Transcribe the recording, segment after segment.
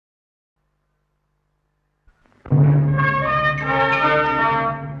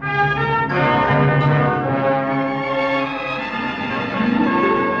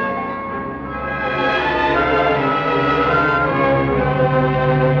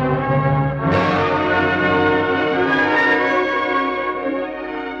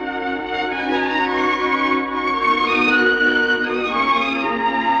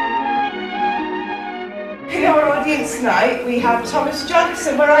Thomas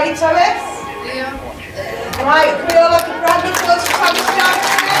Johnson. Where are you, Thomas? Yeah. Right, can we all have a round of applause for Thomas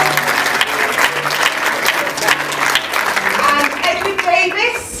Johnson? And Edward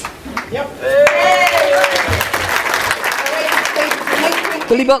Davis. Yep.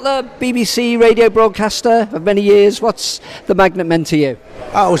 Billy Butler, BBC radio broadcaster of many years. What's the magnet meant to you?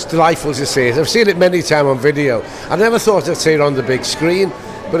 Oh, it was delightful to see it. I've seen it many times on video. I never thought I'd see it on the big screen,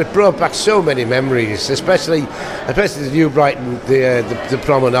 but it brought back so many memories, especially the New Brighton, the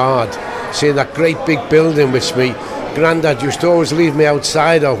promenade, seeing that great big building which me granddad used to always leave me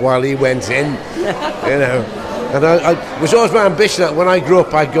outside of while he went in, you know. And I was always my ambition that when I grew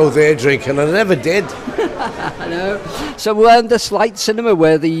up I'd go there drinking, and I never did. I know. So the Slight Cinema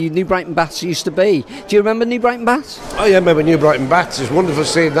where the New Brighton Bats used to be. Do you remember New Brighton Bats? Oh yeah, I remember New Brighton Bats. It's wonderful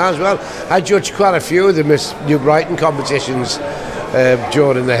seeing that as well. I judged quite a few of the Miss New Brighton competitions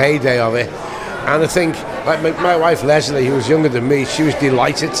during the heyday of it. And I think, like my wife Leslie, who was younger than me, she was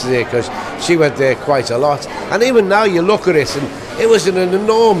delighted today because she went there quite a lot. And even now you look at it, and it was an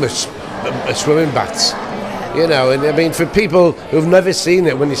enormous swimming bath. You know, and I mean, for people who've never seen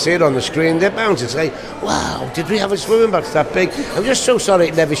it, when you see it on the screen, they're bound to say, wow, did we have a swimming bath that big? I'm just so sorry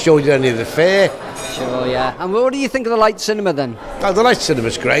it never showed you any of the fair. Sure, yeah. And what do you think of the Light Cinema then? Oh, the Light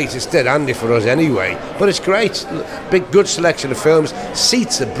Cinema's great. It's dead handy for us anyway. But it's great. Big, good selection of films.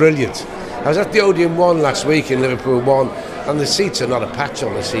 Seats are brilliant. I was at the Odeon 1 last week in Liverpool 1, and the seats are not a patch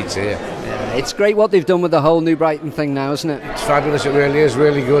on the seats here. Yeah, it's great what they've done with the whole New Brighton thing now, isn't it? It's fabulous, it really is,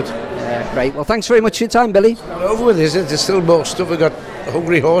 really good. Yeah, great. Well, thanks very much for your time, Billy. It's not over with, is it? There's still more stuff. We've got a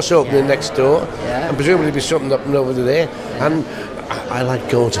Hungry Horse opening next door, and presumably be something up and over there. Yeah. And I like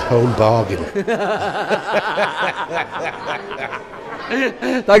going to Home Bargain.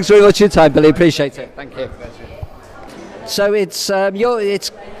 Thanks very much for your time, Billy. Appreciate it. Thank you. So it's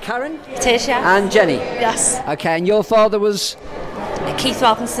Karen? It is, yeah. And Jenny? Yes. Okay, and your father was? Keith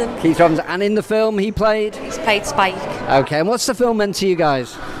Robinson. Keith Robinson. And in the film he played? He's played Spike. Okay, and what's the film meant to you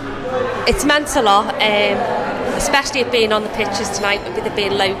guys? It's meant a lot, especially it being on the pictures tonight, with it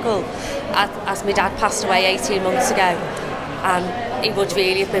being local, as my dad passed away 18 months ago. And he would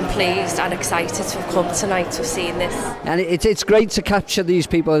really have been pleased and excited to have come tonight to have seen this. And it's great to capture these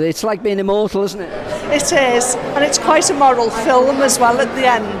people. It's like being immortal, isn't it? It is, and it's quite a moral film as well at the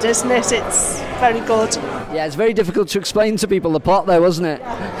end, isn't it? It's very good. Yeah, it's very difficult to explain to people the plot though, wasn't it?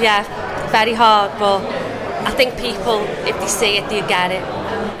 Yeah, very hard, but I think people, if they see it, they get it.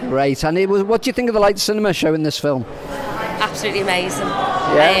 Great. And what do you think of the Light Cinema show in this film? Absolutely amazing.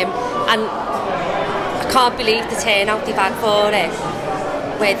 Yeah. And I can't believe the turnout they've had for it,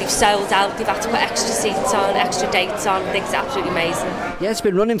 where they've sold out, they've had to put extra seats on, extra dates on. I think it's absolutely amazing. Yeah, it's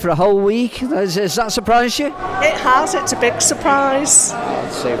been running for a whole week. Has that surprised you? It has, it's a big surprise. Oh,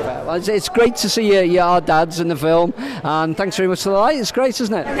 super. Well, it's great to see your dads in the film, and thanks very much for the light. It's great,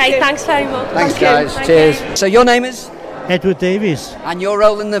 isn't it? Hey, thanks very much. Thanks, guys. Cheers. So your name is? Edward Davies. And your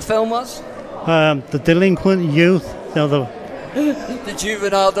role in the film was? The delinquent youth. The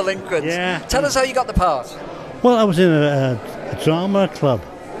juvenile delinquents. Yeah. Tell us how you got the part. Well, I was in a drama club,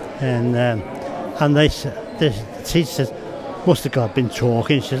 and the teacher says, must have been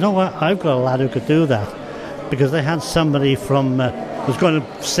talking. She says, oh, I've got a lad who could do that, because they had somebody from was going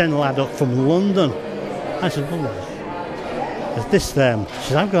to send a lad up from London. I said, well, is this them? She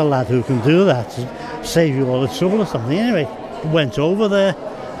said, I've got a lad who can do that, to save you all the trouble or something. Anyway, went over there,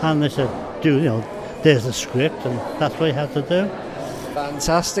 and they said, there's the script, and that's what you have to do.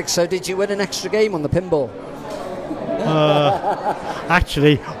 Fantastic. So did you win an extra game on the pinball?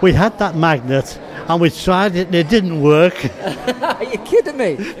 Actually, we had that magnet and we tried it and it didn't work. Are you kidding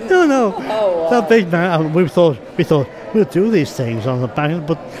me? No. Oh, wow. That big magnet. We thought we'll do these things on the magnet,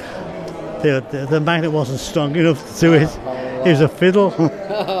 but the magnet wasn't strong enough to do it. It was a fiddle.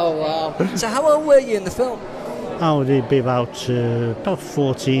 Oh wow! So how old were you in the film? I would be about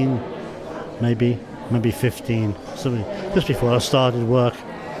 14, maybe 15, something, just before I started work.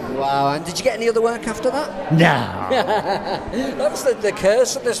 Wow, and did you get any other work after that? No. That's the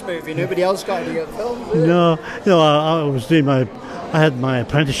curse of this movie. Nobody else got any other films. No, I was doing I had my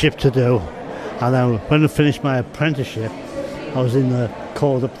apprenticeship to do, and then when I finished my apprenticeship, I was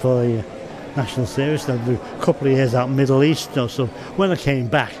called up for the National Service. I did a couple of years out in the Middle East. So when I came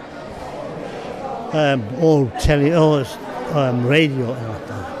back, radio,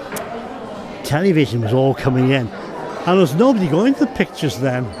 television was all coming in. And there was nobody going to the pictures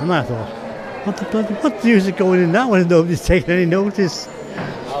then. And I thought, what news is going in now when nobody's taking any notice?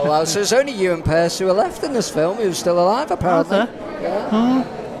 Oh, well, so it's only you and Perce who are left in this film, who's still alive, apparently. Yeah.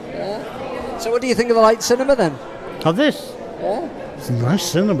 So what do you think of the Light Cinema, then? Of this? Yeah. It's a nice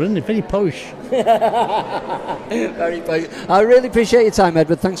cinema, isn't it? Very posh. Very posh. I really appreciate your time,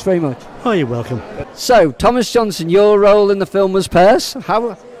 Edward. Thanks very much. Oh, you're welcome. So, Thomas Johnson, your role in the film was Perce.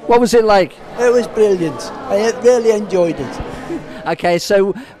 What was it like? It was brilliant. I really enjoyed it. Okay,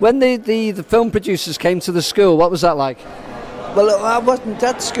 so when the film producers came to the school, what was that like? Well, I wasn't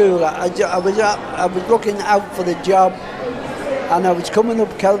at school. I was looking out for the job, and I was coming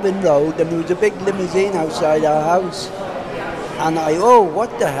up Kelvin Road, and there was a big limousine outside our house. And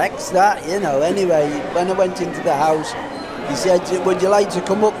what the heck's that? Anyway, when I went into the house, he said, would you like to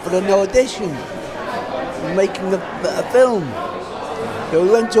come up for an audition? Making a film. So we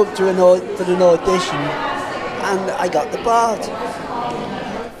went up for an audition, and I got the part.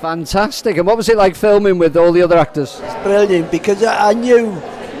 Fantastic. And what was it like filming with all the other actors? It's brilliant, because I knew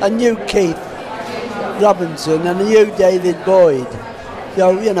Keith Robinson and I knew David Boyd.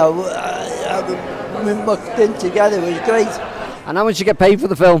 So, we mucked in together. It was great. And how much did you get paid for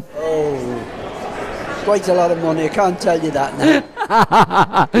the film? Oh, quite a lot of money. I can't tell you that now.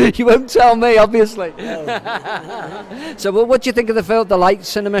 You won't tell me, obviously. No. So, what do you think of the film, the light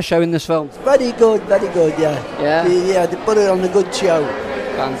cinema show in this film? Very good, yeah. Yeah, they put it on a good show.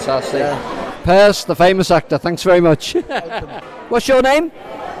 Fantastic. Yeah. Perce, the famous actor, thanks very much. What's your name?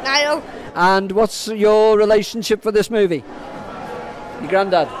 Niall. And what's your relationship for this movie? Your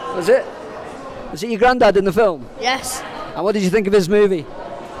granddad, was it? Was it your granddad in the film? Yes. And what did you think of his movie?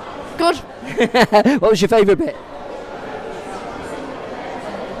 Good. What was your favourite bit?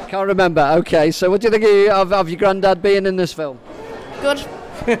 Can't remember. Okay, so what do you think of your granddad being in this film? Good.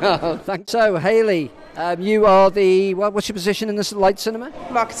 Thanks. So, Hayley, you are what's your position in this light cinema?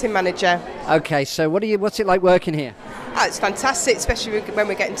 Marketing manager. Okay, so what's it like working here? Oh, it's fantastic, especially when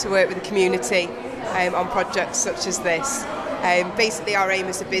we're getting to work with the community on projects such as this. Basically, our aim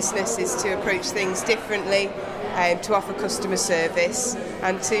as a business is to approach things differently, to offer customer service,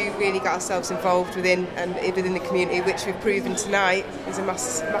 and to really get ourselves involved within the community, which we've proven tonight is a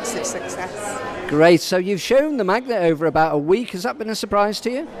massive success. Great. So you've shown the magnet over about a week. Has that been a surprise to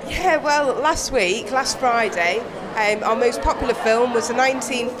you? Yeah, well, last Friday, our most popular film was a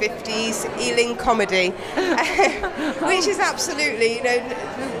 1950s Ealing comedy, which is absolutely,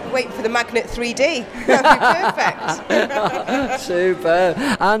 wait for the magnet 3D. That'd be perfect. Super.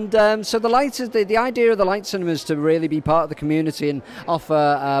 And so the idea of the light cinema is to really be part of the community and offer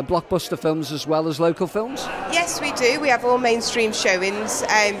blockbuster films as well as local films? Yes, we do. We have all mainstream showings,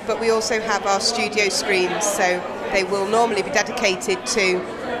 but we also have our studio screens, so they will normally be dedicated to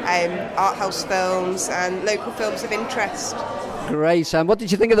art house films and local films of interest. Great. And what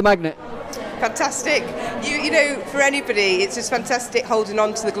did you think of the magnet? Fantastic. For anybody, it's just fantastic holding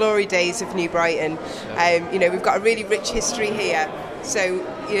on to the glory days of New Brighton. We've got a really rich history here, so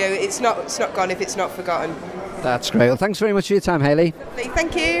it's not gone if it's not forgotten. That's great. Well, thanks very much for your time, Hayley.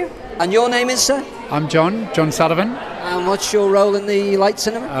 Thank you. And your name is, sir? I'm John Sullivan. And what's your role in the light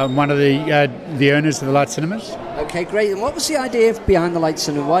cinema? I'm one of the owners of the light cinemas. Okay, great. And what was the idea behind the light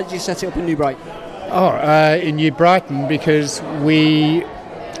cinema? Why did you set it up in New Brighton? In New Brighton because we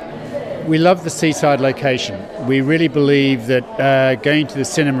love the seaside location. We really believe that going to the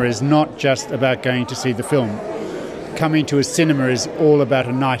cinema is not just about going to see the film. Coming to a cinema is all about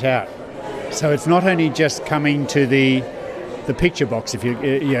a night out. So it's not only just coming to the picture box.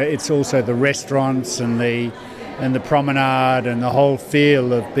 It's also the restaurants and the promenade and the whole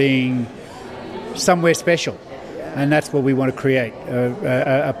feel of being somewhere special. And that's what we want to create.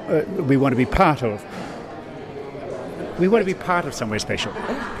 We want to be part of. We want to be part of somewhere special.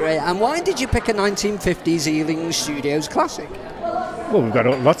 Great. And why did you pick a 1950s Ealing Studios classic? Well, we've got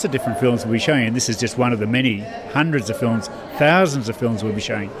lots of different films we'll be showing, and this is just one of the many hundreds of films, thousands of films we'll be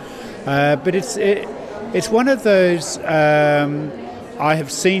showing. But it's one of those, I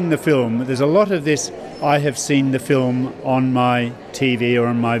have seen the film. There's a lot of this, I have seen the film on my TV or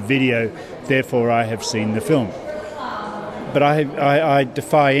on my video, therefore I have seen the film. But I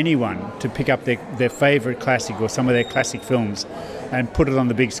defy anyone to pick up their favourite classic or some of their classic films and put it on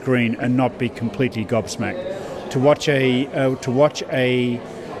the big screen and not be completely gobsmacked. To watch a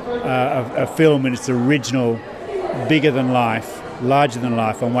film in its original, bigger than life, larger than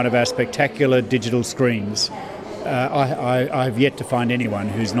life on one of our spectacular digital screens, I've yet to find anyone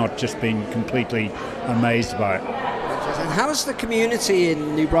who's not just been completely amazed by it. And how has the community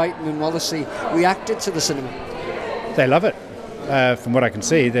in New Brighton and Wallasey reacted to the cinema? They love it. From what I can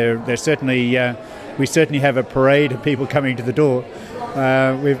see, they're certainly. We certainly have a parade of people coming to the door.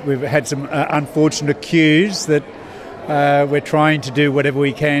 We've had some unfortunate queues that we're trying to do whatever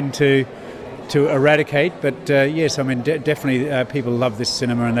we can to eradicate. But yes, I mean definitely people love this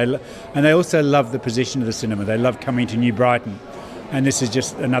cinema, and they also love the position of the cinema. They love coming to New Brighton. and this is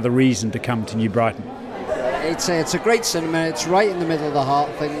just another reason to come to New Brighton. It's a great cinema. It's right in the middle of the heart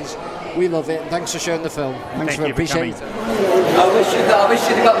of things. We love it. Thanks for showing the film. Thanks for appreciating it. I wish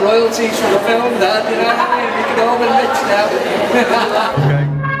you'd got royalties from the film, Dad. You know, we could all be rich now. Okay.